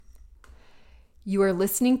You are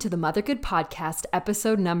listening to the Mothergood Podcast,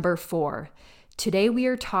 episode number 4. Today we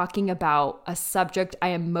are talking about a subject I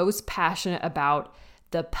am most passionate about,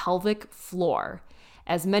 the pelvic floor.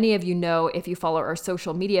 As many of you know, if you follow our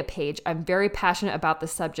social media page, I'm very passionate about the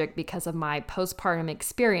subject because of my postpartum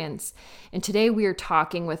experience. And today we are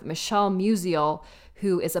talking with Michelle Musial,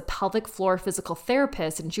 who is a pelvic floor physical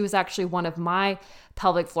therapist. And she was actually one of my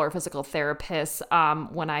pelvic floor physical therapists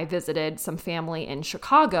when I visited some family in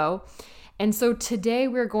Chicago. And so today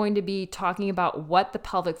we're going to be talking about what the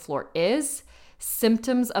pelvic floor is,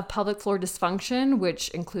 symptoms of pelvic floor dysfunction, which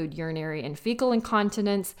include urinary and fecal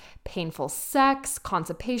incontinence, painful sex,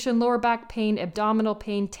 constipation, lower back pain, abdominal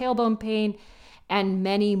pain, tailbone pain, and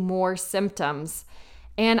many more symptoms.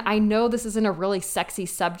 And I know this isn't a really sexy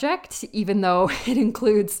subject, even though it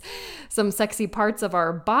includes some sexy parts of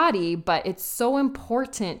our body, but it's so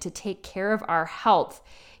important to take care of our health.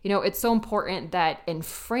 You know, it's so important that in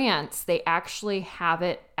France, they actually have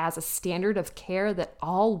it as a standard of care that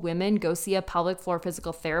all women go see a pelvic floor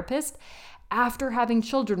physical therapist after having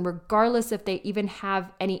children, regardless if they even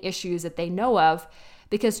have any issues that they know of.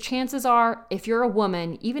 Because chances are, if you're a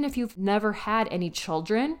woman, even if you've never had any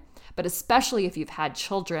children, but especially if you've had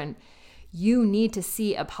children, you need to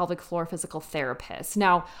see a pelvic floor physical therapist.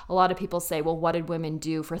 Now, a lot of people say, well, what did women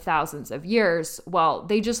do for thousands of years? Well,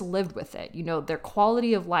 they just lived with it. You know, their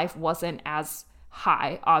quality of life wasn't as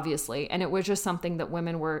high, obviously, and it was just something that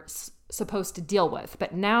women were supposed to deal with.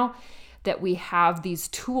 But now that we have these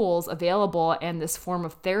tools available and this form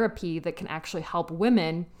of therapy that can actually help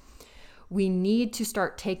women, we need to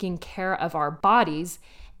start taking care of our bodies,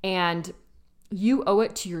 and you owe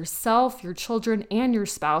it to yourself, your children, and your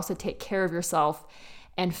spouse to take care of yourself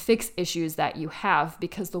and fix issues that you have,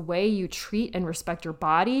 because the way you treat and respect your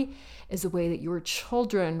body is the way that your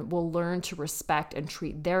children will learn to respect and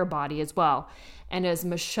treat their body as well. And as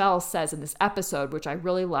Michelle says in this episode, which I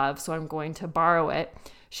really love, so I'm going to borrow it,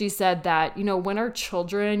 she said that, you know, when our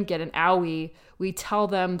children get an owie, we tell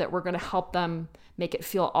them that we're going to help them make it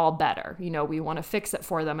feel all better. You know, we want to fix it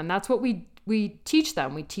for them. And that's what we teach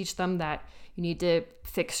them. We teach them that you need to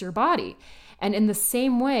fix your body. And in the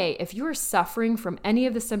same way, if you are suffering from any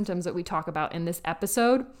of the symptoms that we talk about in this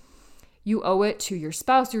episode, you owe it to your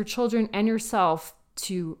spouse, your children, and yourself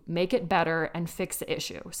to make it better and fix the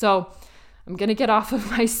issue. So I'm going to get off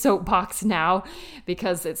of my soapbox now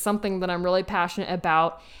because it's something that I'm really passionate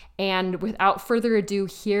about. And without further ado,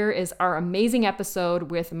 here is our amazing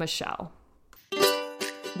episode with Michelle.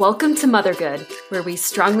 Welcome to Mothergood, where we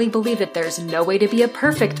strongly believe that there's no way to be a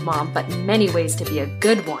perfect mom, but many ways to be a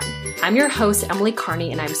good one. I'm your host, Emily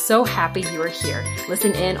Carney, and I'm so happy you are here.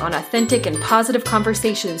 Listen in on authentic and positive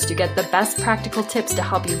conversations to get the best practical tips to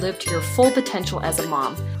help you live to your full potential as a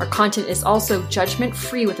mom. Our content is also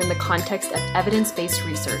judgment-free within the context of evidence-based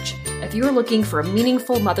research. If you are looking for a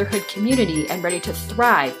meaningful motherhood community and ready to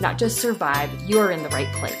thrive, not just survive, you are in the right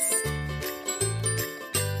place.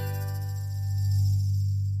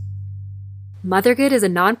 Mothergood is a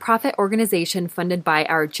nonprofit organization funded by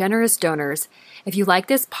our generous donors. If you like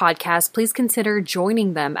this podcast, please consider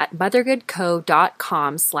joining them at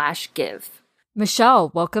mothergoodco.com/give.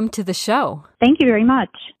 Michelle, welcome to the show. Thank you very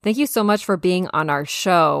much. Thank you so much for being on our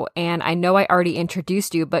show. And I know I already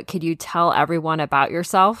introduced you, but could you tell everyone about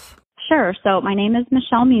yourself? Sure. So my name is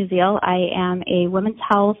Michelle Musial. I am a women's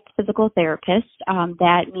health physical therapist.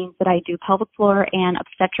 That means that I do pelvic floor and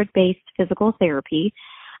obstetric-based physical therapy.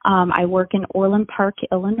 I work in Orland Park,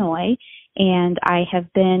 Illinois, and I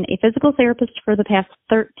have been a physical therapist for the past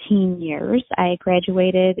 13 years. I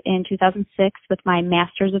graduated in 2006 with my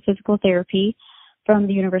Master's of Physical Therapy from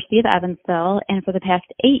the University of Evansville, and for the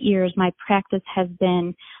past 8 years, my practice has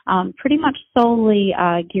been pretty much solely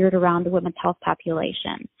geared around the women's health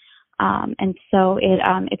population. And so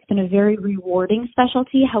it's been a very rewarding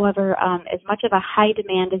specialty. However, as much of a high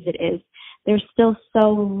demand as it is, there's still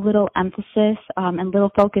so little emphasis and little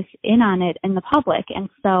focus in on it in the public. And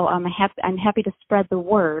so I'm happy to spread the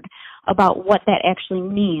word about what that actually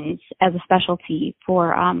means as a specialty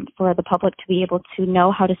for the public to be able to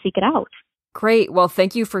know how to seek it out. Great. Well,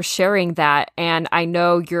 thank you for sharing that. And I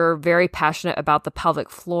know you're very passionate about the pelvic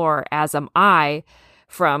floor, as am I,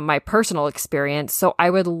 from my personal experience. So I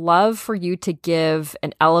would love for you to give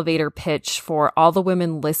an elevator pitch for all the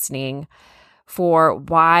women listening for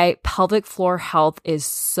why pelvic floor health is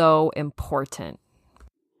so important.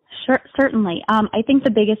 Sure, certainly. I think the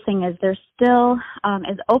biggest thing is there's still,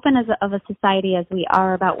 as open of a society as we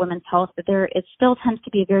are about women's health, but it still tends to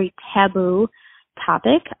be a very taboo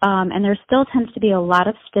topic, and there still tends to be a lot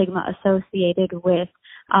of stigma associated with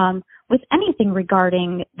with anything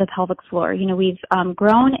regarding the pelvic floor. We've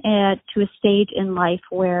grown to a stage in life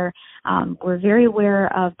where we're very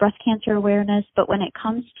aware of breast cancer awareness, but when it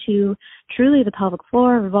comes to truly the pelvic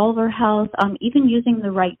floor, vulvar health, even using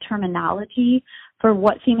the right terminology for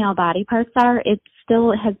what female body parts are, it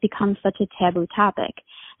still has become such a taboo topic.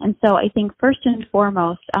 And so I think first and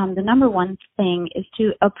foremost, the number one thing is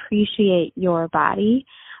to appreciate your body.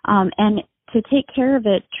 And to take care of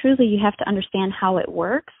it, truly you have to understand how it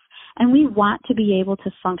works. And we want to be able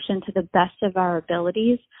to function to the best of our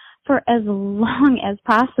abilities for as long as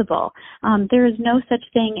possible. There is no such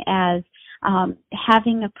thing as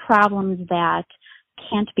having problems that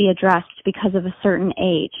can't be addressed because of a certain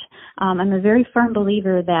age. I'm a very firm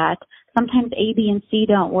believer that sometimes A, B, and C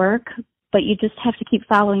don't work, but you just have to keep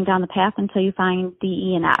following down the path until you find D,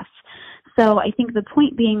 E, and F. So I think the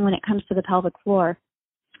point being when it comes to the pelvic floor,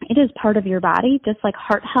 it is part of your body, just like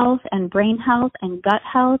heart health and brain health and gut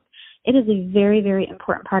health. It is a very, very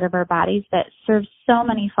important part of our bodies that serves so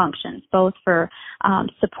many functions, both for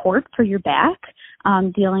support for your back,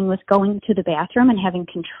 dealing with going to the bathroom and having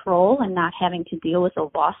control and not having to deal with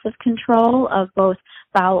a loss of control of both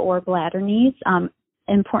bowel or bladder needs,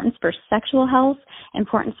 importance for sexual health,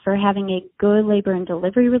 importance for having a good labor and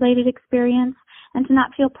delivery related experience, and to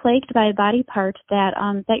not feel plagued by a body part that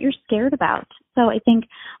you're scared about. So I think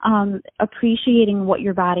appreciating what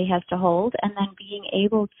your body has to hold and then being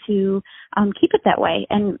able to keep it that way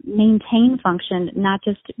and maintain function, not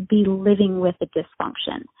just be living with a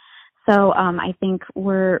dysfunction. So I think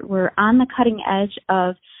we're on the cutting edge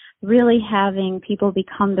of really having people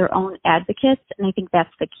become their own advocates, and I think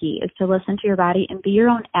that's the key, is to listen to your body and be your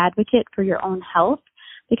own advocate for your own health,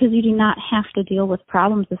 because you do not have to deal with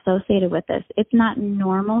problems associated with this. It's not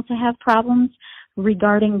normal to have problems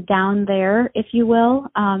regarding down there, if you will,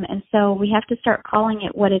 and so we have to start calling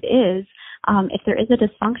it what it is. If there is a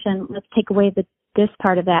dysfunction, let's take away this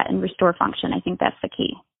part of that and restore function. I think that's the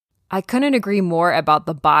key. I couldn't agree more about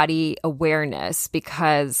the body awareness,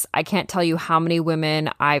 because I can't tell you how many women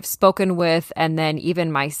I've spoken with, and then even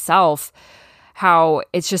myself, how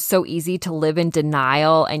it's just so easy to live in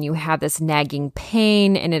denial, and you have this nagging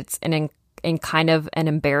pain, and it's in kind of an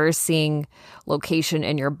embarrassing location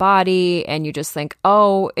in your body, and you just think,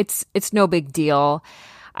 oh, it's no big deal.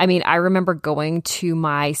 I mean, I remember going to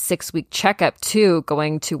my 6-week checkup too,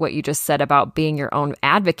 going to what you just said about being your own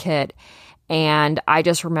advocate. And I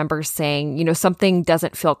just remember saying, something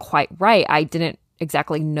doesn't feel quite right. I didn't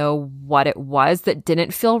exactly know what it was that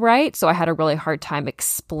didn't feel right. So I had a really hard time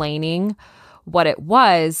explaining what it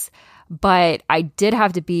was. But I did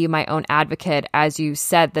have to be my own advocate, as you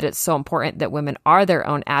said, that it's so important that women are their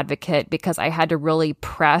own advocate, because I had to really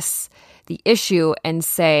press the issue and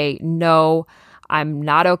say, no, I'm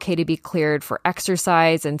not okay to be cleared for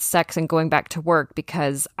exercise and sex and going back to work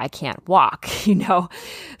because I can't walk,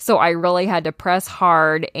 So I really had to press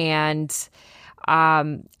hard, and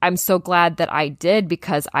I'm so glad that I did,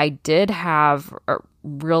 because I did have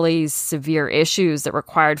really severe issues that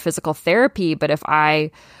required physical therapy. But if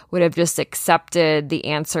I would have just accepted the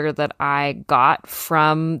answer that I got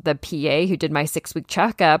from the PA who did my 6-week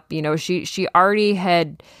checkup, she already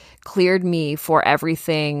had cleared me for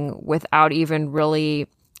everything without even really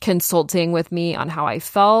consulting with me on how I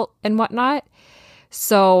felt and whatnot.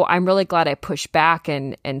 So I'm really glad I pushed back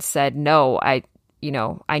and said, no, I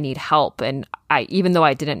need help. And even though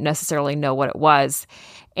I didn't necessarily know what it was.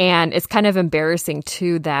 And it's kind of embarrassing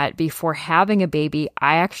too, that before having a baby,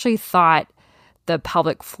 I actually thought the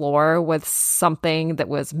pelvic floor was something that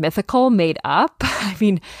was mythical, made up. I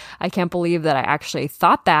mean, I can't believe that I actually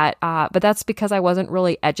thought that, but that's because I wasn't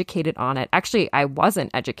really educated on it. Actually, I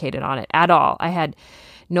wasn't educated on it at all. I had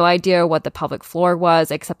no idea what the pelvic floor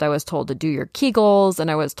was, except I was told to do your Kegels, and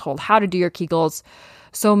I was told how to do your Kegels.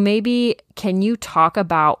 So maybe can you talk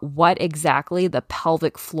about what exactly the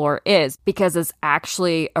pelvic floor is? Because it's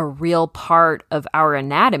actually a real part of our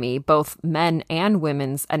anatomy, both men and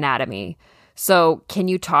women's anatomy. So can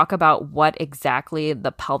you talk about what exactly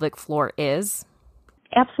the pelvic floor is?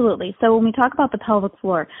 Absolutely. So when we talk about the pelvic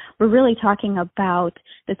floor, we're really talking about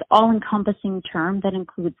this all-encompassing term that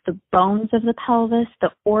includes the bones of the pelvis,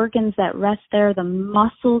 the organs that rest there, the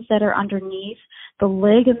muscles that are underneath, the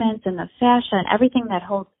ligaments and the fascia, and everything that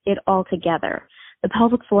holds it all together. The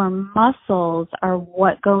pelvic floor muscles are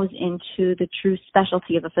what goes into the true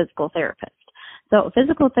specialty of a physical therapist. So a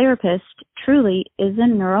physical therapist truly is a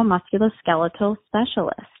neuromusculoskeletal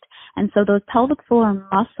specialist. And so those pelvic floor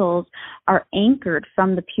muscles are anchored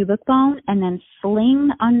from the pubic bone and then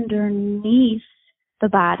sling underneath the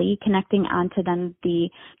body, connecting onto then the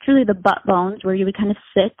butt bones where you would kind of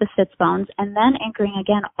sit, the sits bones, and then anchoring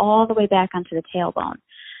again all the way back onto the tailbone.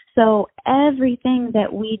 So everything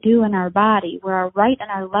that we do in our body, where our right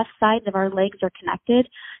and our left sides of our legs are connected,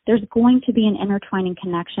 there's going to be an intertwining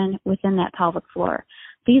connection within that pelvic floor.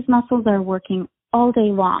 These muscles are working all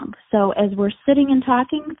day long. So as we're sitting and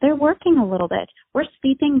talking, they're working a little bit. We're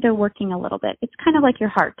sleeping, they're working a little bit. It's kind of like your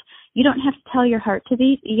heart. You don't have to tell your heart to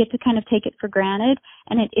beat. You get to kind of take it for granted,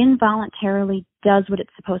 and it involuntarily does what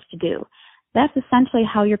it's supposed to do. That's essentially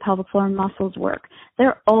how your pelvic floor muscles work.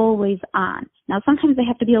 They're always on. Now, sometimes they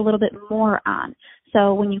have to be a little bit more on.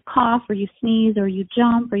 So when you cough or you sneeze or you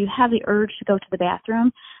jump or you have the urge to go to the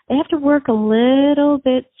bathroom, they have to work a little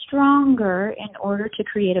bit stronger in order to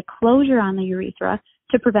create a closure on the urethra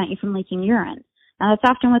to prevent you from leaking urine. Now, that's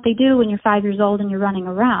often what they do when you're 5 years old and you're running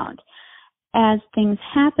around. As things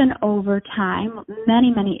happen over time,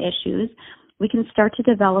 many issues, we can start to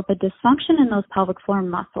develop a dysfunction in those pelvic floor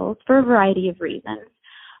muscles for a variety of reasons.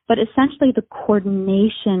 But essentially, the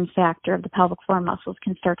coordination factor of the pelvic floor muscles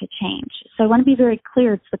can start to change. So I want to be very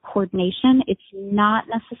clear, it's the coordination. It's not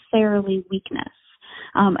necessarily weakness.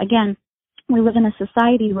 Again, we live in a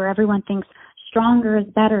society where everyone thinks stronger is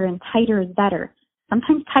better and tighter is better.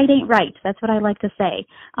 Sometimes tight ain't right. That's what I like to say.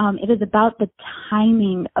 It is about the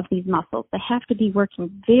timing of these muscles. They have to be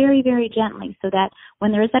working very gently so that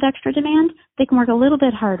when there is that extra demand, they can work a little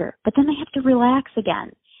bit harder. But then they have to relax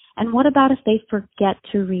again. And what about if they forget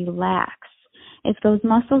to relax? If those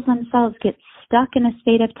muscles themselves get stuck in a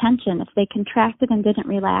state of tension, if they contracted and didn't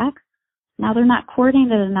relax, now they're not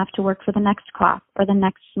coordinated enough to work for the next cough or the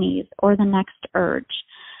next sneeze or the next urge.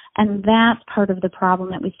 And that's part of the problem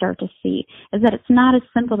that we start to see, is that it's not as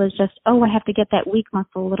simple as just, I have to get that weak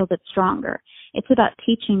muscle a little bit stronger. It's about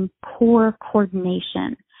teaching core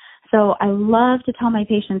coordination. So I love to tell my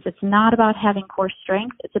patients it's not about having core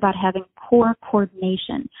strength, it's about having core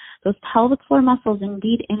coordination. Those pelvic floor muscles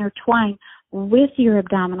indeed intertwine with your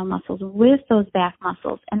abdominal muscles, with those back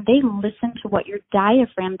muscles, and they listen to what your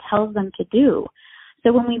diaphragm tells them to do.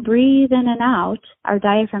 So when we breathe in and out, our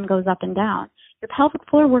diaphragm goes up and down. Your pelvic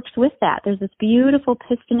floor works with that. There's this beautiful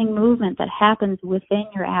pistoning movement that happens within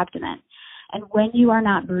your abdomen. And when you are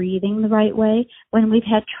not breathing the right way, when we've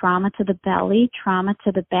had trauma to the belly, trauma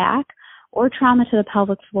to the back, or trauma to the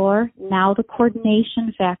pelvic floor, now the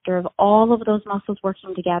coordination factor of all of those muscles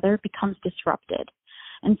working together becomes disrupted.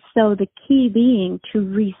 And so the key being to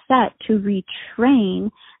reset, to retrain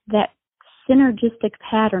that synergistic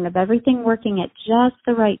pattern of everything working at just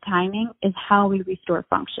the right timing is how we restore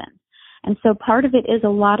function. And so part of it is a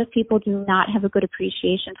lot of people do not have a good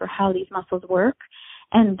appreciation for how these muscles work.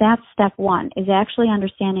 And that's step one, is actually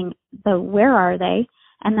understanding the where are they,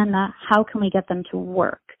 and then the how can we get them to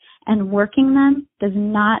work. And working them does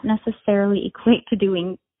not necessarily equate to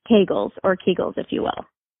doing Kegels, if you will.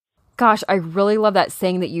 Gosh, I really love that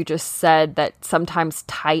saying that you just said, that sometimes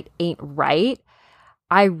tight ain't right.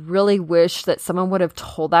 I really wish that someone would have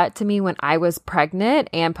told that to me when I was pregnant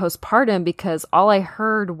and postpartum, because all I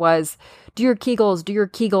heard was, do your Kegels, do your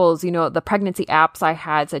Kegels. You know, the pregnancy apps I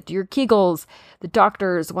had said, do your Kegels. The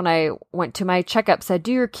doctors, when I went to my checkup, said,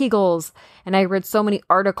 do your Kegels. And I read so many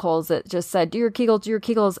articles that just said, do your Kegels, do your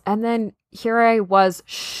Kegels. And then here I was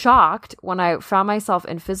shocked when I found myself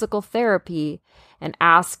in physical therapy and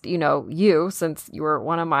asked, you, since you were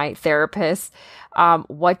one of my therapists,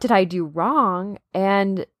 what did I do wrong?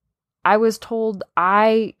 And I was told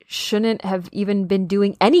I shouldn't have even been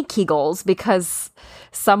doing any Kegels, because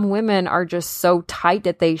some women are just so tight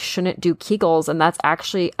that they shouldn't do Kegels. And that's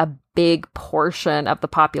actually a big portion of the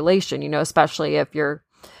population, especially if you're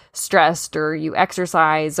stressed or you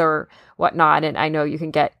exercise or whatnot. And I know you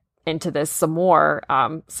can get into this some more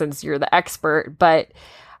since you're the expert, but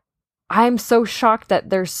I'm so shocked that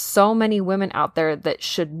there's so many women out there that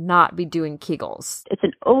should not be doing Kegels. It's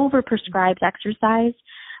an overprescribed exercise,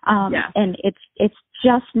 and it's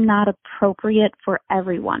just not appropriate for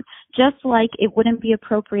everyone. Just like it wouldn't be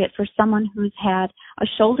appropriate for someone who's had a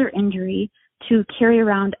shoulder injury to carry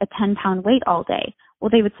around a 10-pound weight all day. Well,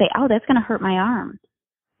 they would say, that's going to hurt my arm.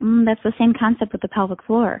 That's the same concept with the pelvic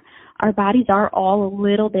floor. Our bodies are all a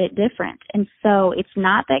little bit different. And so it's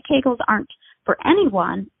not that Kegels aren't for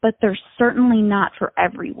anyone, but they're certainly not for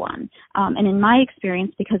everyone. And in my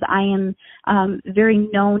experience, because I am very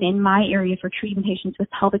known in my area for treating patients with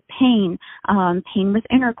pelvic pain, pain with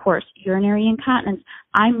intercourse, urinary incontinence,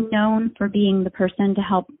 I'm known for being the person to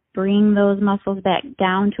help bring those muscles back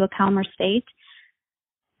down to a calmer state.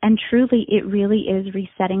 And truly, it really is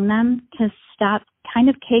resetting them to stop kind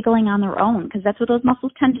of Kegeling on their own, because that's what those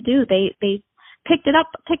muscles tend to do. They picked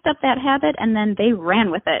up that habit, and then they ran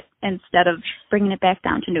with it instead of bringing it back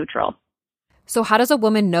down to neutral. So how does a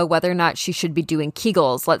woman know whether or not she should be doing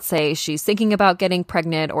Kegels? Let's say she's thinking about getting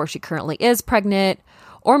pregnant, or she currently is pregnant,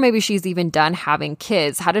 or maybe she's even done having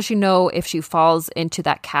kids. How does she know if she falls into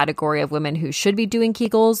that category of women who should be doing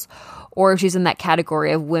Kegels, or if she's in that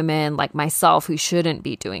category of women like myself who shouldn't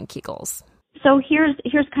be doing Kegels? So here's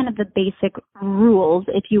kind of the basic rules,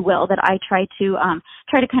 if you will, that I try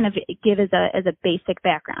to kind of give as a basic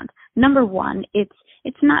background. Number one,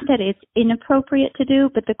 it's not that it's inappropriate to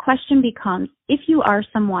do, but the question becomes, if you are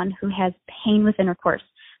someone who has pain with intercourse,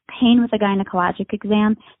 pain with a gynecologic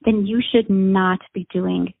exam, then you should not be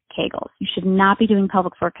doing Kegels. You should not be doing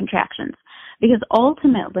pelvic floor contractions, because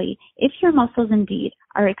ultimately, if your muscles indeed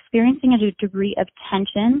are experiencing a degree of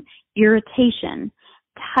tension, irritation,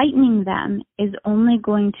 tightening them is only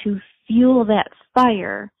going to fuel that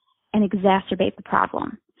fire and exacerbate the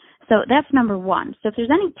problem. So that's number one. So if there's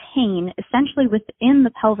any pain essentially within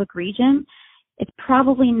the pelvic region, it's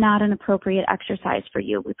probably not an appropriate exercise for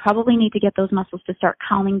you. We probably need to get those muscles to start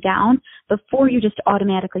calming down before you just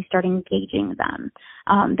automatically start engaging them.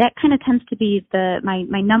 That kind of tends to be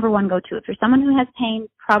my number one go-to. If you're someone who has pain,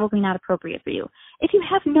 probably not appropriate for you. If you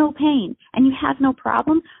have no pain and you have no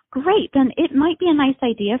problem, great. Then it might be a nice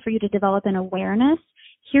idea for you to develop an awareness.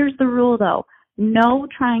 Here's the rule though. No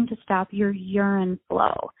trying to stop your urine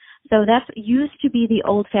flow. So that used to be the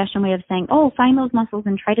old-fashioned way of saying, oh, find those muscles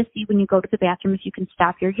and try to see when you go to the bathroom if you can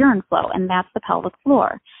stop your urine flow, and that's the pelvic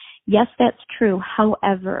floor. Yes, that's true.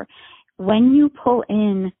 However, when you pull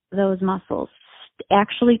in those muscles,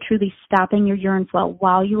 actually truly stopping your urine flow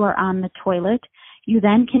while you are on the toilet, you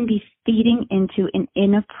then can be feeding into an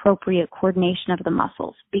inappropriate coordination of the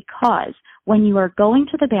muscles, because when you are going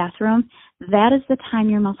to the bathroom, that is the time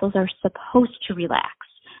your muscles are supposed to relax.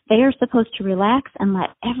 They are supposed to relax and let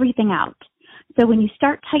everything out. So when you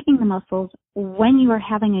start tightening the muscles when you are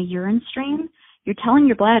having a urine stream, you're telling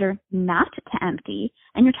your bladder not to empty,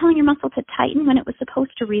 and you're telling your muscle to tighten when it was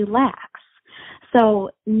supposed to relax. So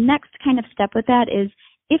next kind of step with that is,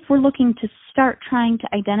 if we're looking to start trying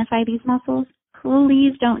to identify these muscles,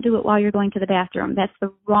 please don't do it while you're going to the bathroom. That's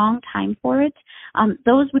the wrong time for it.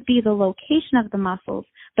 Those would be the location of the muscles,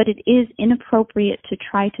 but it is inappropriate to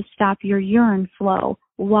try to stop your urine flow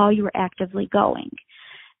while you're actively going.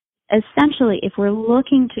 Essentially, if we're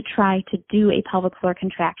looking to try to do a pelvic floor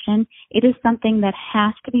contraction, it is something that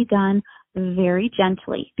has to be done very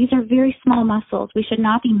gently. These are very small muscles. We should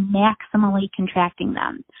not be maximally contracting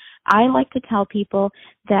them. I like to tell people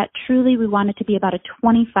that truly we want it to be about a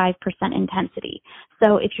 25% intensity.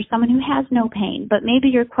 So if you're someone who has no pain, but maybe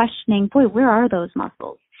you're questioning, boy, where are those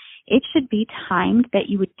muscles? It should be timed that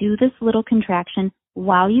you would do this little contraction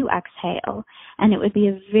while you exhale, and it would be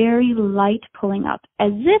a very light pulling up,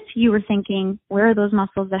 as if you were thinking, where are those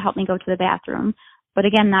muscles that help me go to the bathroom? But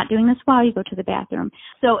again, not doing this while you go to the bathroom.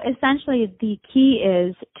 So essentially, the key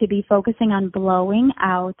is to be focusing on blowing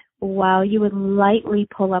out while you would lightly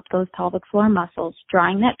pull up those pelvic floor muscles,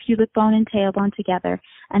 drawing that pubic bone and tailbone together,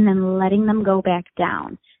 and then letting them go back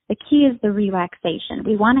down. The key is the relaxation.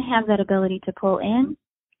 We want to have that ability to pull in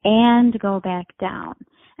and go back down.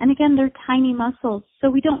 And again, they're tiny muscles, so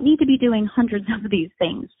we don't need to be doing hundreds of these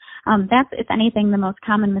things. That's, if anything, the most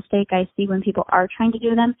common mistake I see when people are trying to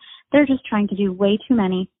do them. They're just trying to do way too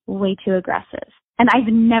many, way too aggressive. And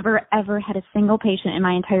I've never, ever had a single patient in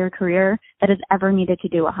my entire career that has ever needed to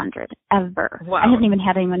do 100, ever. Wow. I haven't even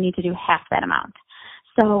had anyone need to do half that amount.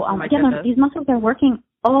 So again, these muscles are working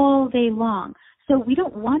all day long. So we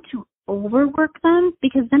don't want to overwork them,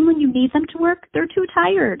 because then when you need them to work, they're too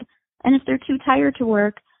tired. And if they're too tired to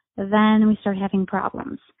work, then we start having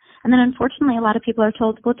problems. And then unfortunately, a lot of people are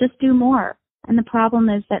told, well, just do more. And the problem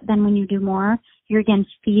is that then when you do more, you're again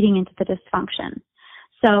feeding into the dysfunction.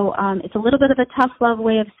 So it's a little bit of a tough love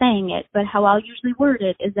way of saying it, but how I'll usually word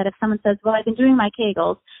it is that if someone says, well, I've been doing my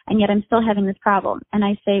Kegels, and yet I'm still having this problem, and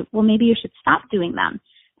I say, well, maybe you should stop doing them.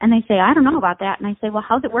 And they say, I don't know about that. And I say, well,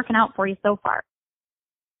 how's it working out for you so far?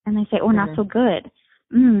 And they say, oh, not so good.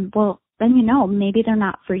 Well, then maybe they're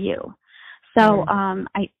not for you. So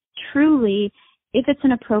I truly, if it's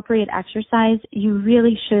an appropriate exercise, you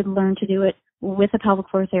really should learn to do it with a pelvic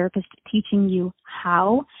floor therapist teaching you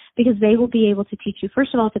how, because they will be able to teach you,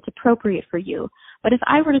 first of all, if it's appropriate for you. But if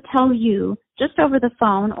I were to tell you just over the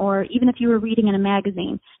phone, or even if you were reading in a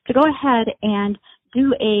magazine, to go ahead and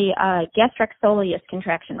do a gastric soleus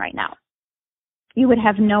contraction right now, you would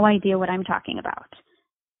have no idea what I'm talking about.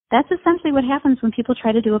 That's essentially what happens when people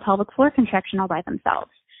try to do a pelvic floor contraction all by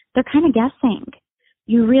themselves. They're kind of guessing.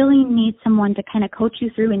 You really need someone to kind of coach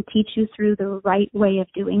you through and teach you through the right way of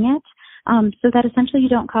doing it, so that essentially you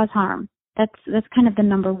don't cause harm. That's kind of the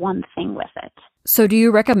number one thing with it. So do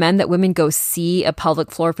you recommend that women go see a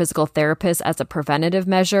pelvic floor physical therapist as a preventative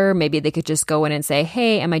measure? Maybe they could just go in and say,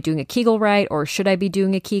 hey, am I doing a Kegel right? Or should I be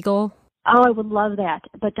doing a Kegel? Oh, I would love that.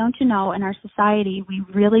 But don't you know, in our society, we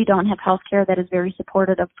really don't have healthcare that is very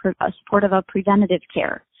supportive of preventative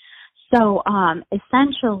care. So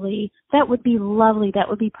essentially, that would be lovely. That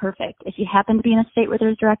would be perfect. If you happen to be in a state where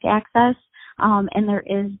there's direct access and there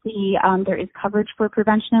is coverage for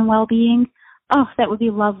prevention and well-being, oh, that would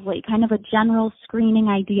be lovely. Kind of a general screening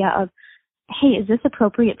idea of, hey, is this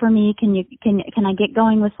appropriate for me? Can I get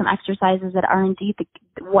going with some exercises that are indeed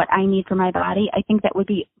what I need for my body? I think that would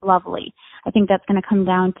be lovely. I think that's going to come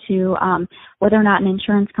down to whether or not an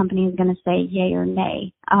insurance company is going to say yay or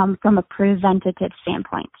nay from a preventative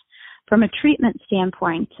standpoint. From a treatment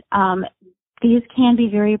standpoint, these can be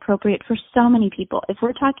very appropriate for so many people. If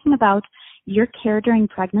we're talking about your care during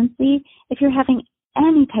pregnancy, if you're having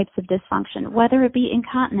any types of dysfunction, whether it be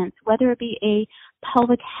incontinence, whether it be a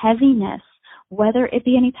pelvic heaviness, whether it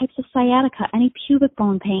be any types of sciatica, any pubic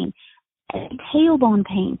bone pain, any tailbone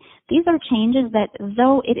pain. These are changes that,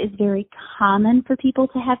 though it is very common for people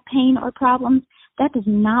to have pain or problems, that does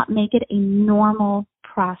not make it a normal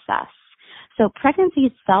process. So pregnancy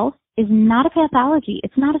itself is not a pathology.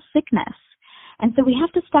 It's not a sickness. And so we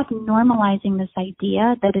have to stop normalizing this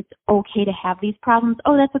idea that it's okay to have these problems.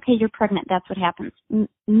 Oh, that's okay. You're pregnant. That's what happens.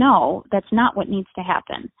 No, that's not what needs to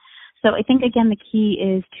happen. So I think, again, the key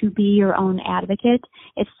is to be your own advocate.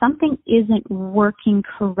 If something isn't working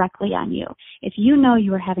correctly on you, if you know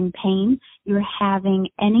you are having pain, you're having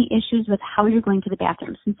any issues with how you're going to the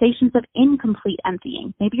bathroom, sensations of incomplete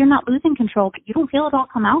emptying, maybe you're not losing control, but you don't feel it all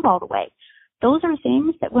come out all the way. Those are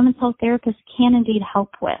things that women's health therapists can indeed help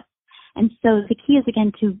with. And so the key is,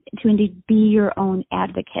 again, to indeed be your own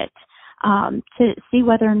advocate, to see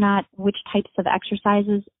whether or not which types of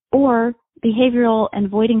exercises or behavioral and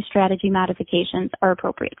voiding strategy modifications are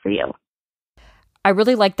appropriate for you. I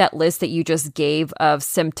really like that list that you just gave of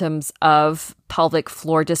symptoms of pelvic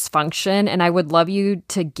floor dysfunction. And I would love you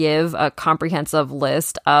to give a comprehensive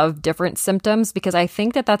list of different symptoms, because I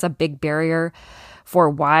think that that's a big barrier for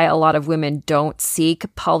why a lot of women don't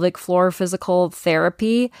seek pelvic floor physical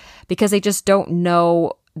therapy, because they just don't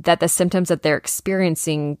know that the symptoms that they're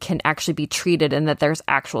experiencing can actually be treated and that there's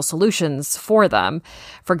actual solutions for them.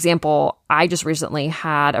 For example, I just recently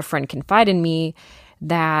had a friend confide in me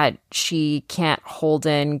that she can't hold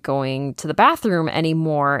in going to the bathroom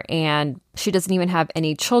anymore, and she doesn't even have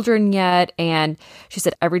any children yet. And she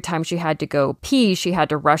said every time she had to go pee, she had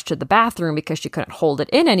to rush to the bathroom because she couldn't hold it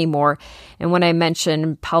in anymore. And when I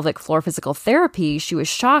mentioned pelvic floor physical therapy, she was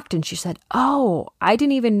shocked and she said, "Oh, I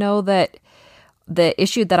didn't even know that the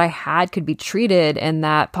issue that I had could be treated and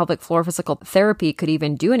that pelvic floor physical therapy could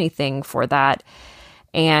even do anything for that."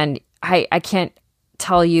 And I can't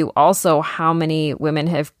tell you also how many women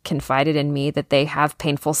have confided in me that they have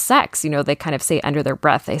painful sex. You know, they kind of say under their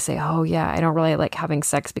breath, they say, "Oh yeah, I don't really like having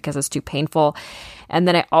sex because it's too painful." And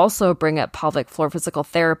then I also bring up pelvic floor physical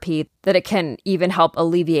therapy, that it can even help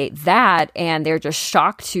alleviate that. And they're just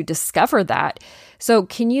shocked to discover that. So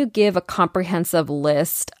can you give a comprehensive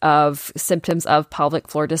list of symptoms of pelvic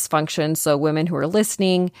floor dysfunction so women who are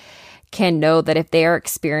listening can know that if they are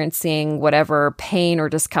experiencing whatever pain or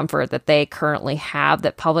discomfort that they currently have,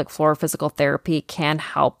 that pelvic floor physical therapy can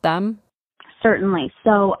help them? Certainly.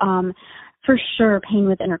 So for sure, pain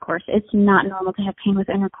with intercourse. It's not normal to have pain with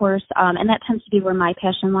intercourse, and that tends to be where my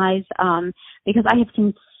passion lies, because I have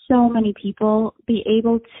seen so many people be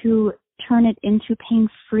able to turn it into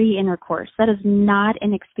pain-free intercourse. That is not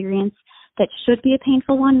an experience that should be a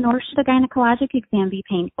painful one, nor should a gynecologic exam be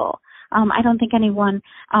painful. I don't think anyone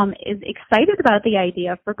is excited about the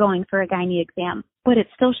idea for going for a gynae exam, but it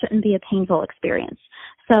still shouldn't be a painful experience.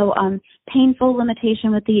 So painful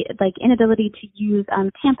limitation with the inability to use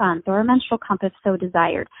tampons or a menstrual cup if so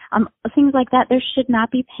desired. Things like that. There should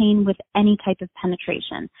not be pain with any type of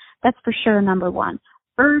penetration. That's for sure number one.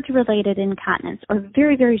 Urge-related incontinence, or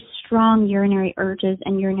very, very strong urinary urges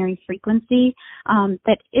and urinary frequency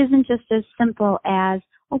that isn't just as simple as,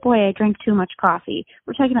 "Oh boy, I drank too much coffee."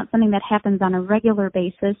 We're talking about something that happens on a regular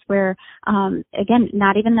basis where, again,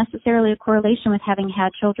 not even necessarily a correlation with having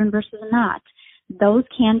had children versus not. Those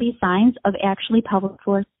can be signs of actually pelvic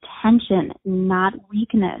floor tension, not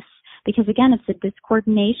weakness. Because again, it's a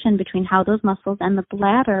discoordination between how those muscles and the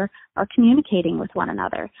bladder are communicating with one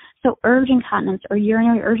another. So urge incontinence or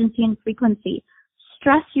urinary urgency and frequency.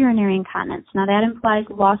 Stress urinary incontinence. Now that implies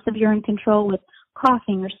loss of urine control with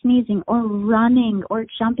coughing or sneezing or running or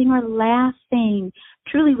jumping or laughing.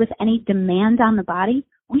 Truly, with any demand on the body,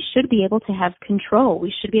 we should be able to have control.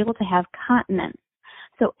 We should be able to have continence.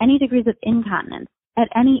 So any degrees of incontinence at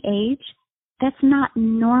any age, that's not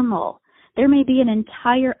normal. There may be an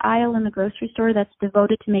entire aisle in the grocery store that's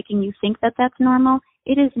devoted to making you think that that's normal.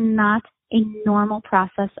 It is not a normal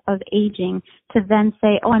process of aging to then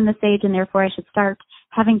say, oh, I'm this age and therefore I should start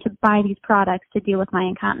having to buy these products to deal with my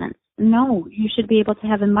incontinence. No, you should be able to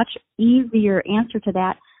have a much easier answer to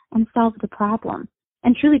that and solve the problem,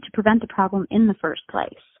 and truly to prevent the problem in the first place.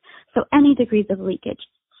 So any degrees of leakage.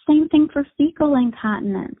 Same thing for fecal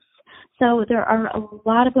incontinence. So there are a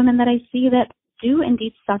lot of women that I see that do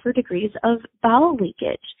indeed suffer degrees of bowel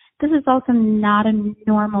leakage. This is also not a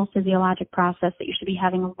normal physiologic process that you should be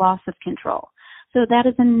having a loss of control. So that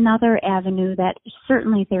is another avenue that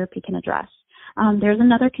certainly therapy can address. There's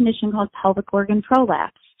another condition called pelvic organ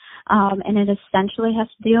prolapse. And it essentially has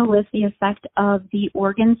to deal with the effect of the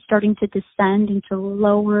organs starting to descend into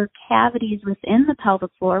lower cavities within the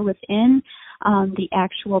pelvic floor, within the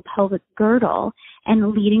actual pelvic girdle,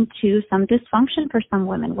 and leading to some dysfunction for some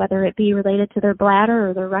women, whether it be related to their bladder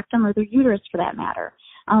or their rectum or their uterus for that matter.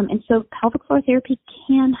 And so pelvic floor therapy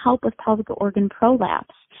can help with pelvic organ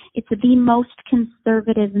prolapse. It's the most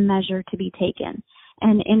conservative measure to be taken.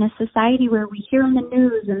 And in a society where we hear in the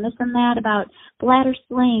news and this and that about bladder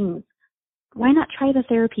slings, why not try the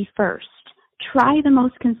therapy first? Try the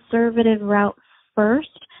most conservative route first.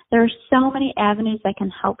 There are so many avenues that can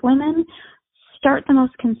help women. Start the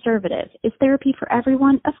most conservative. Is therapy for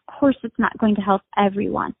everyone? Of course it's not going to help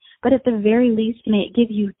everyone. But at the very least, may it give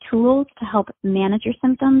you tools to help manage your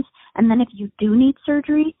symptoms. And then if you do need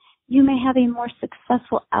surgery, you may have a more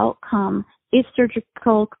successful outcome if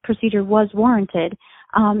surgical procedure was warranted,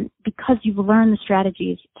 because you've learned the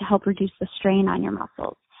strategies to help reduce the strain on your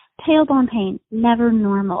muscles. Tailbone pain, never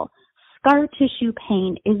normal. Scar tissue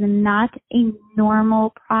pain is not a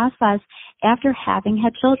normal process after having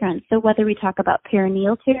had children. So whether we talk about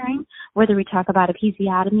perineal tearing, whether we talk about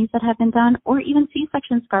episiotomies that have been done, or even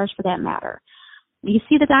C-section scars for that matter. You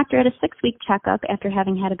see the doctor at a 6-week checkup after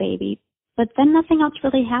having had a baby, but then nothing else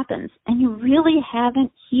really happens, and you really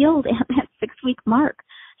haven't healed at that 6-week mark.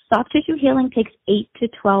 Soft tissue healing takes 8 to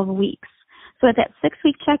 12 weeks. So at that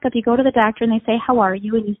 6-week checkup, you go to the doctor and they say, how are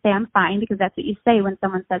you? And you say, I'm fine, because that's what you say when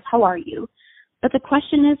someone says, how are you? But the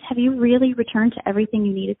question is, have you really returned to everything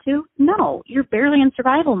you needed to? No, you're barely in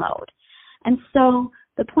survival mode. And so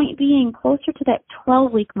the point being, closer to that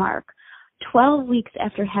 12-week mark, 12 weeks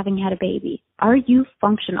after having had a baby, are you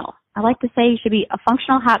functional? I like to say you should be a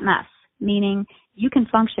functional hot mess, meaning you can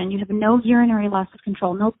function. You have no urinary loss of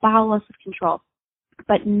control, no bowel loss of control,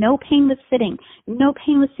 but no pain with sitting, no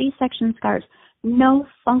pain with C-section scars, no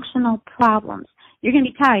functional problems. You're going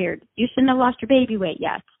to be tired. You shouldn't have lost your baby weight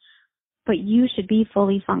yet, but you should be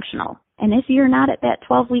fully functional. And if you're not at that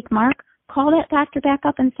 12-week mark, call that doctor back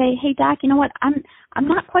up and say, hey, doc, you know what? I'm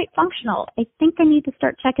not quite functional. I think I need to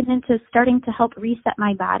start checking into starting to help reset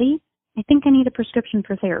my body. I think I need a prescription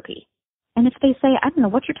for therapy. And if they say, I don't know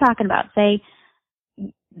what you're talking about, say,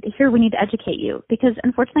 here, we need to educate you. Because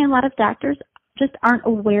unfortunately, a lot of doctors just aren't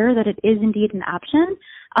aware that it is indeed an option.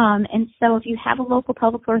 And so if you have a local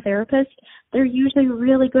pelvic floor therapist, they're usually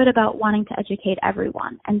really good about wanting to educate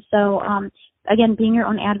everyone. And so, again, being your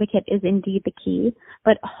own advocate is indeed the key,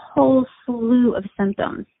 but a whole slew of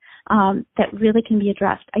symptoms that really can be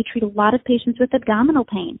addressed. I treat a lot of patients with abdominal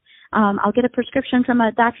pain. I'll get a prescription from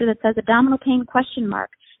a doctor that says abdominal pain ?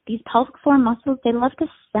 These pelvic floor muscles, they love to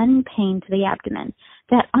send pain to the abdomen.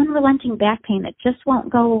 That unrelenting back pain that just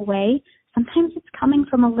won't go away, sometimes it's coming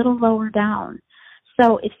from a little lower down.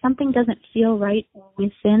 So if something doesn't feel right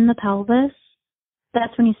within the pelvis,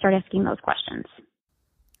 that's when you start asking those questions.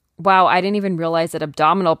 Wow, I didn't even realize that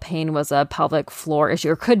abdominal pain was a pelvic floor issue,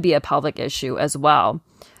 or could be a pelvic issue as well.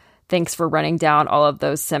 Thanks for running down all of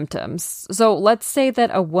those symptoms. So let's say that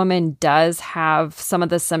a woman does have some of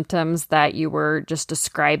the symptoms that you were just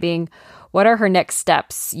describing. What are her next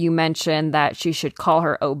steps? You mentioned that she should call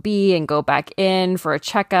her OB and go back in for a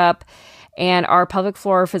checkup. And are pelvic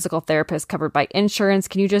floor physical therapists covered by insurance?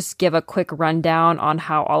 Can you just give a quick rundown on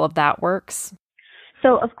how all of that works?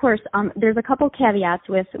 So, of course, there's a couple caveats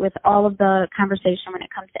with all of the conversation when it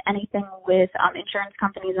comes to anything with insurance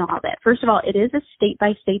companies and all that. First of all, it is a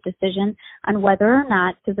state-by-state decision on whether or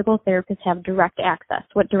not physical therapists have direct access.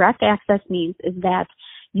 What direct access means is that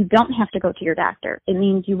you don't have to go to your doctor. It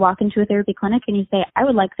means you walk into a therapy clinic and you say, I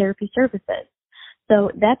would like therapy services. So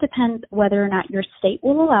that depends whether or not your state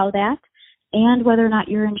will allow that and whether or not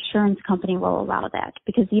your insurance company will allow that.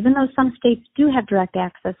 Because even though some states do have direct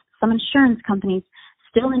access, some insurance companies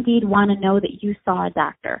still indeed want to know that you saw a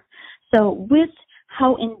doctor. So with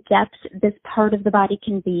how in-depth this part of the body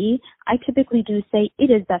can be, I typically do say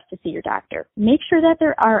it is best to see your doctor. Make sure that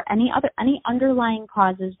there are any underlying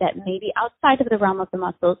causes that may be outside of the realm of the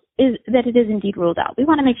muscles, is that it is indeed ruled out. We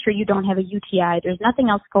want to make sure you don't have a UTI. There's nothing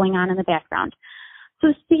else going on in the background. So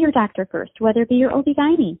see your doctor first, whether it be your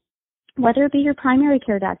OB-GYN, whether it be your primary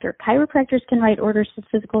care doctor. Chiropractors can write orders for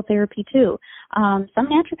physical therapy too. Some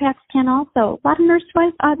naturopaths can also. A lot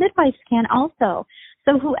of midwives can also.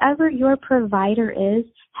 So whoever your provider is,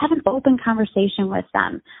 have an open conversation with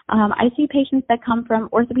them. I see patients that come from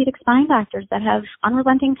orthopedic spine doctors that have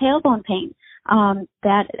unrelenting tailbone pain.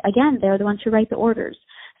 That, again, they're the ones who write the orders.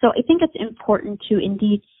 So I think it's important to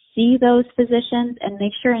indeed see those physicians and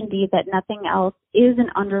make sure indeed that nothing else is an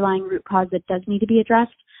underlying root cause that does need to be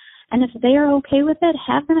addressed. And if they are okay with it,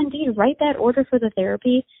 have them indeed write that order for the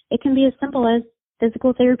therapy. It can be as simple as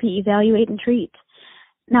physical therapy, evaluate and treat.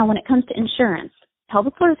 Now, when it comes to insurance,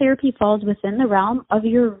 pelvic floor therapy falls within the realm of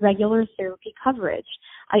your regular therapy coverage.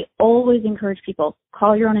 I always encourage people,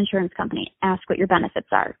 call your own insurance company, ask what your benefits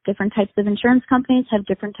are. Different types of insurance companies have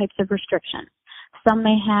different types of restrictions. Some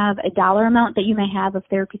may have a dollar amount that you may have of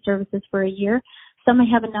therapy services for a year. Some may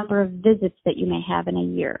have a number of visits that you may have in a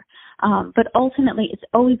year. But ultimately, it's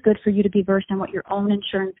always good for you to be versed on what your own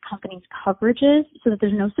insurance company's coverage is so that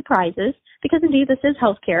there's no surprises. Because indeed, this is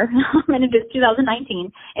healthcare, and it is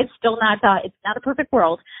 2019. It's still not, it's not a perfect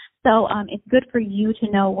world. So it's good for you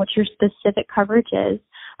to know what your specific coverage is.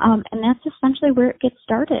 And that's essentially where it gets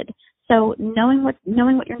started. So knowing what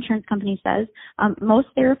your insurance company says, most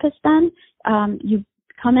therapists then, you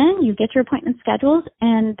come in, you get your appointment scheduled,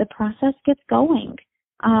 and the process gets going.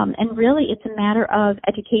 And really, it's a matter of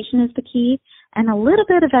education is the key and a little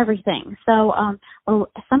bit of everything. So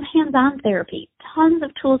some hands-on therapy, tons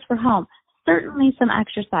of tools for home, certainly some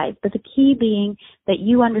exercise, but the key being that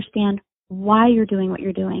you understand why you're doing what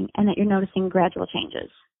you're doing and that you're noticing gradual changes.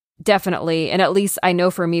 Definitely. And at least I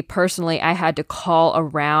know for me personally, I had to call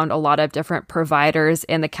around a lot of different providers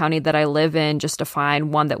in the county that I live in just to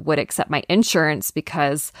find one that would accept my insurance,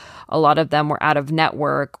 because a lot of them were out of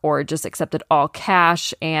network or just accepted all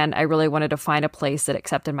cash. And I really wanted to find a place that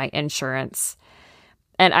accepted my insurance.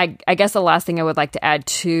 And I guess the last thing I would like to add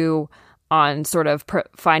too on sort of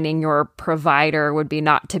finding your provider would be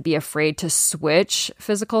not to be afraid to switch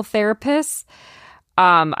physical therapists.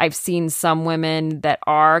 I've seen some women that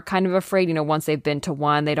are kind of afraid, once they've been to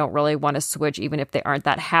one, they don't really want to switch, even if they aren't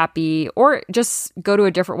that happy, or just go to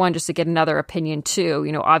a different one just to get another opinion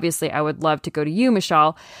too. Obviously I would love to go to you,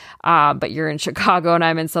 Michelle, but you're in Chicago and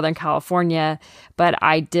I'm in Southern California, but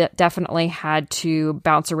I definitely had to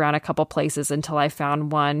bounce around a couple places until I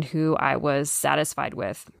found one who I was satisfied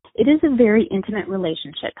with. It is a very intimate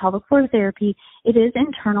relationship. Pelvic floor therapy, it is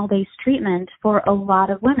internal-based treatment for a lot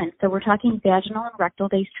of women. So we're talking vaginal and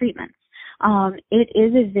rectal-based treatments. It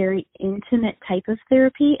is a very intimate type of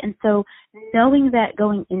therapy, and so knowing that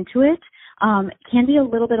going into it can be a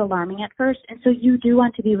little bit alarming at first, and so you do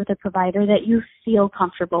want to be with a provider that you feel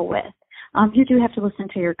comfortable with. You do have to listen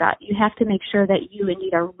to your gut. You have to make sure that you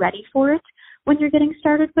indeed are ready for it when you're getting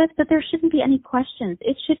started with, but there shouldn't be any questions.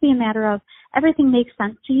 It should be a matter of everything makes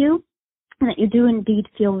sense to you and that you do indeed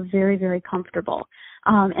feel very, very comfortable.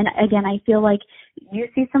 And again, I feel like you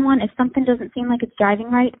see someone, if something doesn't seem like it's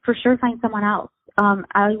driving right, for sure find someone else.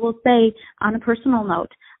 I will say on a personal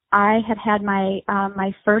note, I had my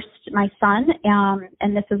son,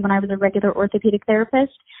 and this is when I was a regular orthopedic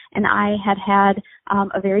therapist, and I had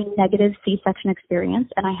a very negative C-section experience,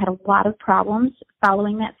 and I had a lot of problems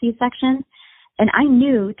following that C-section. And I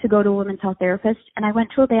knew to go to a women's health therapist, and I went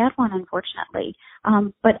to a bad one, unfortunately.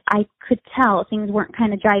 But I could tell things weren't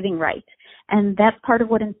kind of jiving right. And that's part of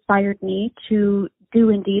what inspired me to do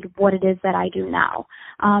indeed what it is that I do now,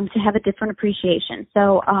 to have a different appreciation.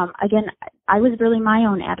 So, again, I was really my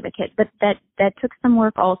own advocate, but that took some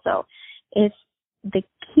work also. If the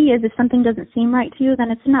key is if something doesn't seem right to you, then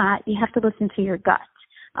it's not. You have to listen to your gut.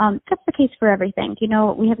 That's the case for everything.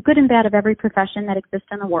 We have good and bad of every profession that exists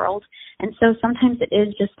in the world. And so sometimes it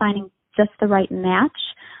is just finding just the right match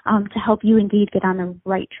to help you indeed get on the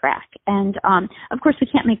right track. And, of course, we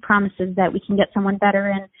can't make promises that we can get someone better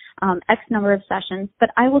in X number of sessions,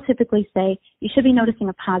 but I will typically say you should be noticing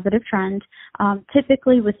a positive trend.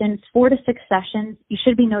 Typically within 4 to 6 sessions, you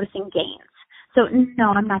should be noticing gains. So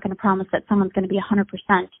no, I'm not going to promise that someone's going to be 100%.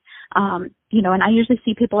 And I usually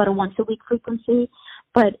see people at a once a week frequency,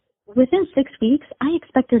 but within 6 weeks, I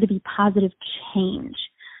expect there to be positive change.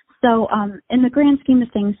 So in the grand scheme of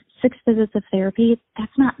things, 6 visits of therapy,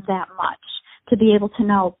 that's not that much to be able to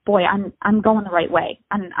know, boy, I'm going the right way.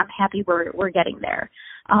 I'm happy we're getting there.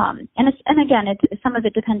 And again, some of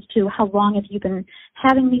it depends too, how long have you been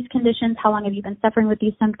having these conditions? How long have you been suffering with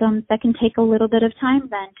these symptoms? That can take a little bit of time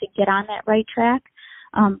then to get on that right track.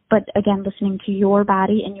 But again, listening to your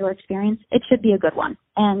body and your experience, it should be a good one.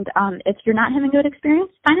 And if you're not having a good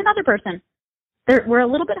experience, find another person. We're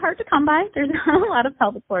a little bit hard to come by. There's not a lot of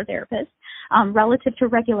pelvic floor therapists relative to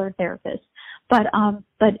regular therapists. but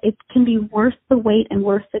it can be worth the wait and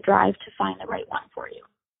worth the drive to find the right one for you.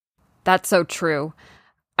 That's so true.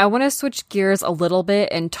 I want to switch gears a little bit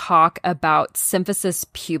and talk about symphysis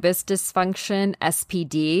pubis dysfunction,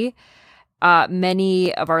 SPD.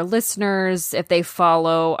 Many of our listeners, if they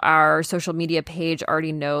follow our social media page,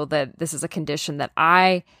 already know that this is a condition that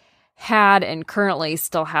I had and currently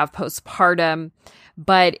still have postpartum,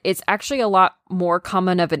 but it's actually a lot more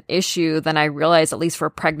common of an issue than I realized, at least for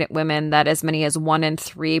pregnant women, that as many as 1 in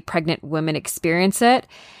 3 pregnant women experience it.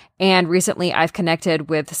 And recently I've connected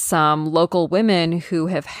with some local women who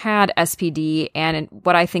have had SPD. And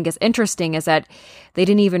what I think is interesting is that they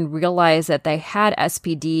didn't even realize that they had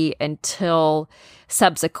SPD until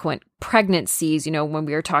subsequent pregnancies. You know, when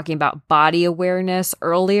we were talking about body awareness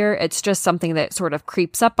earlier, it's just something that sort of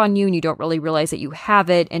creeps up on you and you don't really realize that you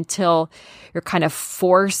have it until you're kind of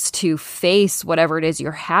forced to face whatever it is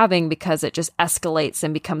you're having, because it just escalates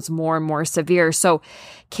and becomes more and more severe. So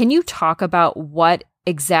can you talk about what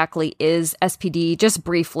exactly is SPD, just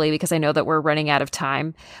briefly, because I know that we're running out of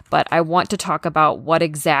time, but I want to talk about what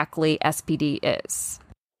exactly SPD is.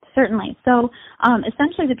 Certainly. So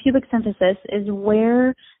essentially the pubic symphysis is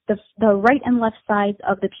where the right and left sides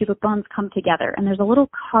of the pubic bones come together, and there's a little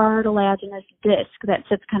cartilaginous disc that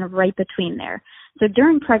sits kind of right between there. So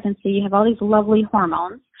during pregnancy, you have all these lovely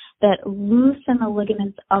hormones that loosen the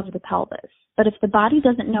ligaments of the pelvis. But if the body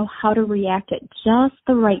doesn't know how to react at just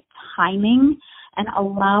the right timing, and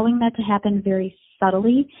allowing that to happen very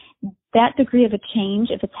subtly, that degree of a change,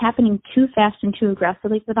 if it's happening too fast and too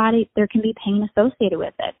aggressively to the body, there can be pain associated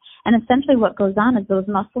with it. And essentially what goes on is those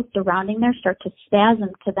muscles surrounding there start to spasm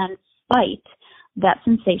to then fight that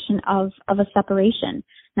sensation of a separation.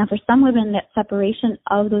 Now, for some women, that separation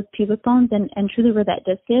of those pubic bones and truly where that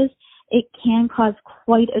disc is, it can cause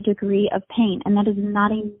quite a degree of pain, and that is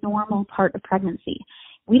not a normal part of pregnancy.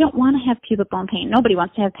 We don't want to have pubic bone pain. Nobody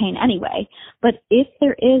wants to have pain anyway. But if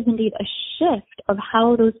there is indeed a shift of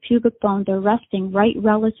how those pubic bones are resting, right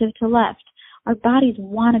relative to left, our bodies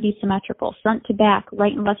want to be symmetrical, front to back,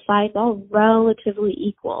 right and left sides, all relatively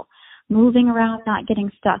equal, moving around, not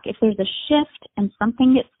getting stuck. If there's a shift and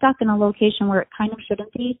something gets stuck in a location where it kind of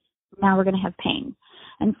shouldn't be, now we're going to have pain.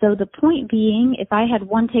 And so the point being, if I had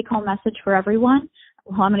one take-home message for everyone,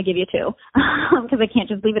 well, I'm going to give you 2 because I can't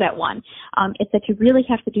just leave it at 1. It's that you really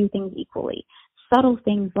have to do things equally. Subtle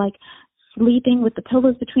things like sleeping with the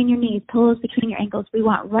pillows between your knees, pillows between your ankles. We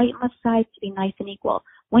want right and left sides to be nice and equal.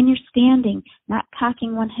 When you're standing, not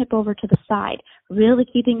cocking one hip over to the side, really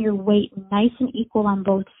keeping your weight nice and equal on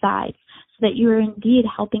both sides so that you are indeed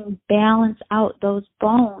helping balance out those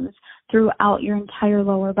bones throughout your entire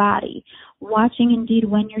lower body. Watching indeed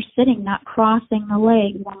when you're sitting, not crossing the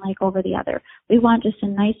legs one leg over the other. We want just a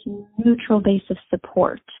nice neutral base of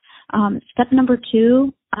support. Step number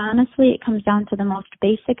 2, honestly, it comes down to the most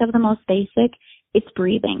basic of the most basic. It's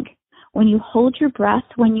breathing. When you hold your breath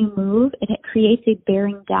when you move, it creates a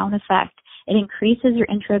bearing down effect. It increases your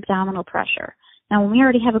intra-abdominal pressure. Now, when we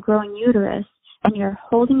already have a growing uterus and you're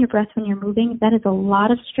holding your breath when you're moving, that is a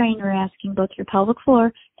lot of strain you're asking both your pelvic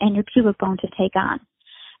floor and your pubic bone to take on.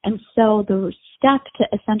 And so the step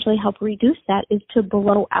to essentially help reduce that is to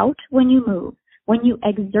blow out when you move. When you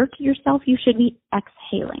exert yourself, you should be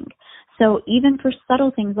exhaling. So even for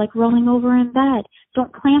subtle things like rolling over in bed,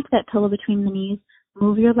 don't clamp that pillow between the knees.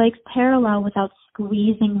 Move your legs parallel without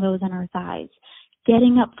squeezing those inner thighs.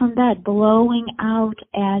 Getting up from bed, blowing out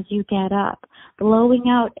as you get up, blowing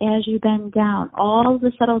out as you bend down, all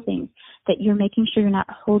the subtle things that you're making sure you're not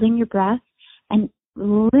holding your breath and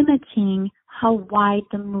limiting how wide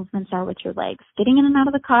the movements are with your legs. Getting in and out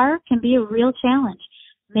of the car can be a real challenge.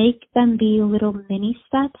 Make them be little mini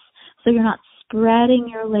steps so you're not spreading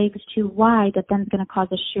your legs too wide that then is going to cause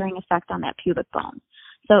a shearing effect on that pubic bone.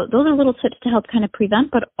 So those are little tips to help kind of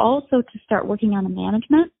prevent, but also to start working on the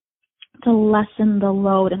management to lessen the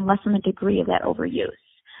load and lessen the degree of that overuse.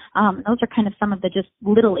 Those are kind of some of the just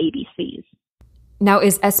little ABCs. Now,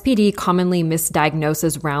 is SPD commonly misdiagnosed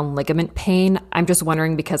as round ligament pain? I'm just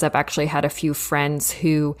wondering because I've actually had a few friends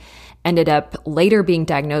who ended up later being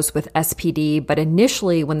diagnosed with SPD, but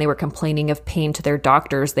initially when they were complaining of pain to their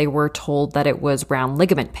doctors, they were told that it was round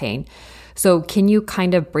ligament pain. So can you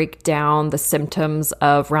kind of break down the symptoms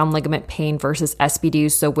of round ligament pain versus SPD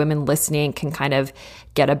so women listening can kind of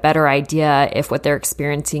get a better idea if what they're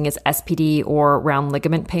experiencing is SPD or round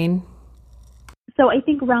ligament pain? So I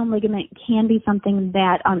think round ligament can be something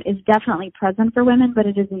that is definitely present for women, but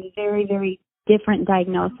it is a very, very different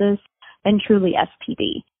diagnosis than truly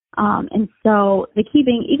SPD. And so the key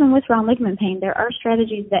being, even with round ligament pain, there are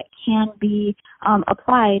strategies that can be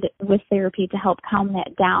applied with therapy to help calm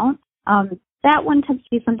that down. that one tends to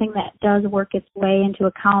be something that does work its way into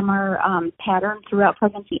a calmer pattern throughout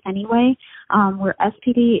pregnancy anyway. Where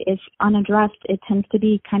SPD is unaddressed, it tends to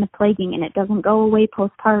be kind of plaguing, and it doesn't go away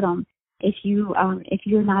postpartum if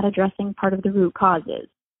you're not addressing part of the root causes.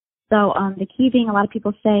 So the key being, a lot of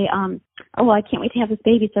people say, oh, well, I can't wait to have this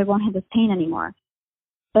baby so I won't have this pain anymore.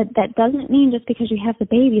 But that doesn't mean just because you have the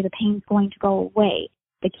baby, the pain's going to go away.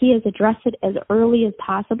 The key is address it as early as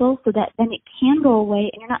possible so that then it can go away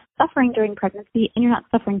and you're not suffering during pregnancy and you're not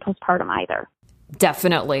suffering postpartum either.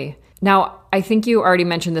 Definitely. Now, I think you already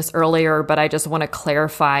mentioned this earlier, but I just want to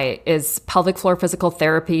clarify, is pelvic floor physical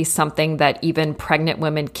therapy something that even pregnant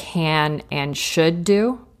women can and should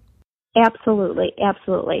do? Absolutely,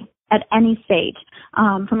 absolutely. At any stage.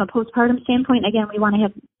 From a postpartum standpoint, again, we want to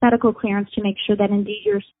have medical clearance to make sure that indeed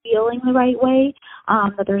you're feeling the right way,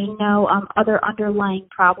 that there's no other underlying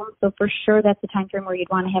problems. So for sure, that's the time frame where you'd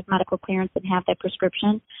want to have medical clearance and have that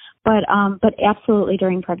prescription. But absolutely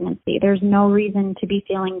during pregnancy, there's no reason to be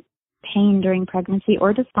feeling pain during pregnancy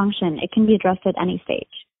or dysfunction. It can be addressed at any stage.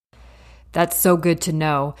 That's so good to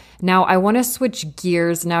know. Now, I want to switch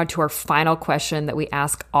gears now to our final question that we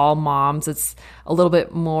ask all moms. It's a little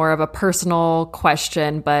bit more of a personal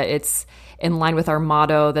question, but it's in line with our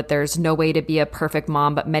motto that there's no way to be a perfect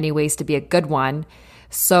mom, but many ways to be a good one.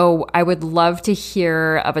 So I would love to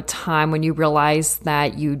hear of a time when you realized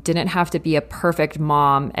that you didn't have to be a perfect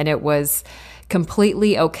mom and it was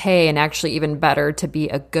completely okay and actually even better to be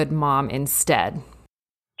a good mom instead.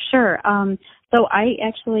 Sure. So I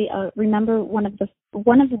actually remember one of the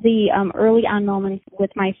early on moments with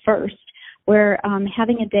my first, where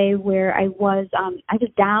having a day where I was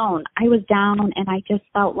down, and I just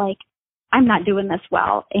felt like I'm not doing this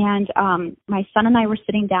well. And my son and I were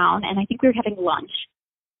sitting down, and I think we were having lunch,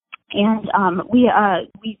 and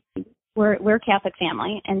we're a Catholic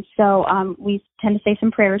family, and so we tend to say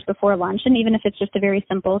some prayers before lunch, and even if it's just a very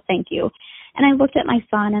simple thank you. And I looked at my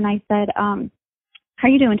son and I said, how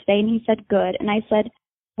are you doing today? And he said, good. And I said,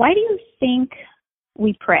 why do you think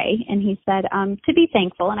we pray? And he said, to be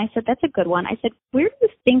thankful. And I said, that's a good one. I said, where do you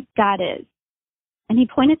think God is? And he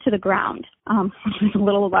pointed to the ground, which was a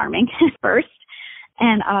little alarming at first.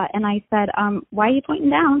 And I said, why are you pointing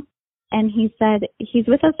down? And he said, he's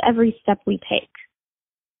with us every step we take.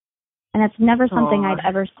 And that's never something I'd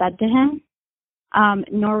ever said to him,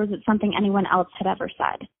 nor was it something anyone else had ever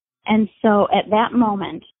said. And so at that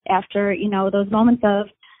moment, after, those moments of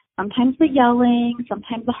sometimes the yelling,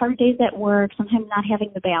 sometimes the hard days at work, sometimes not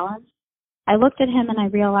having the balance, I looked at him and I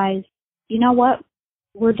realized, you know what?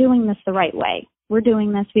 We're doing this the right way. We're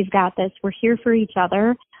doing this. We've got this. We're here for each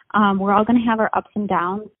other. We're all going to have our ups and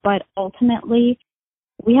downs, but ultimately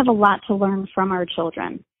we have a lot to learn from our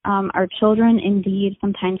children. Our children indeed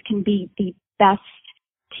sometimes can be the best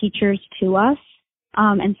teachers to us.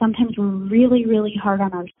 And sometimes we're really, really hard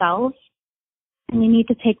on ourselves, and you need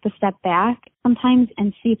to take the step back sometimes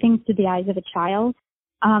and see things through the eyes of a child.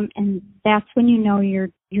 And that's when you know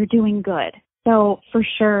you're doing good. So for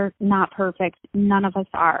sure, not perfect. None of us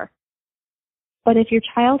are. But if your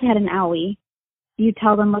child had an owie, you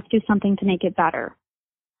tell them, let's do something to make it better.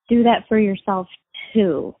 Do that for yourself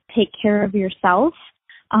too. Take care of yourself.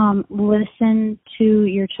 Listen to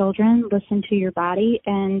your children, listen to your body,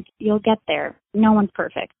 and you'll get there. No one's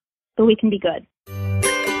perfect, but we can be good.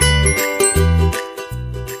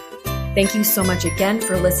 Thank you so much again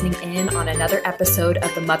for listening in on another episode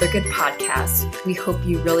of the Mothergood podcast. We hope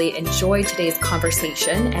you really enjoyed today's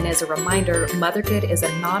conversation. And as a reminder, Mothergood is a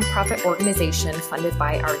nonprofit organization funded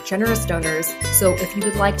by our generous donors. So if you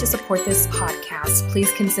would like to support this podcast,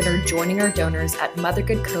 please consider joining our donors at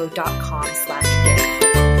mothergoodco.com/give.